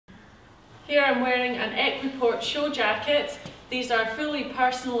Here I'm wearing an Equiport show jacket. These are fully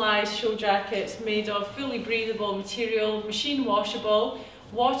personalised show jackets made of fully breathable material, machine washable,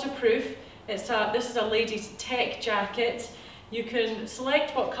 waterproof. This is a ladies' tech jacket. You can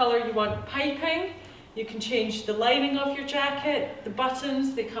select what colour you want piping. You can change the lining of your jacket, the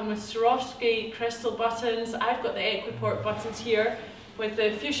buttons. They come with Swarovski crystal buttons. I've got the Equiport buttons here with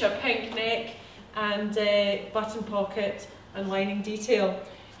the fuchsia pink neck and button pocket and lining detail.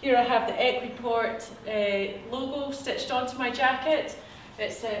 Here I have the Equiport logo stitched onto my jacket.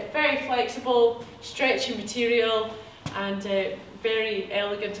 It's very flexible, stretchy material and very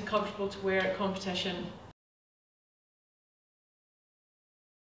elegant and comfortable to wear at competition.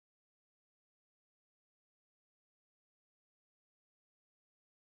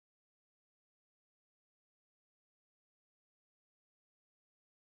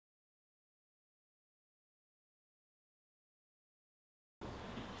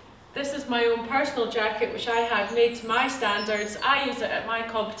 This is my own personal jacket which I had made to my standards. I use it at my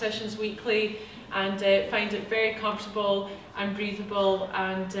competitions weekly and find it very comfortable and breathable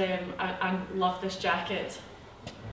and love this jacket.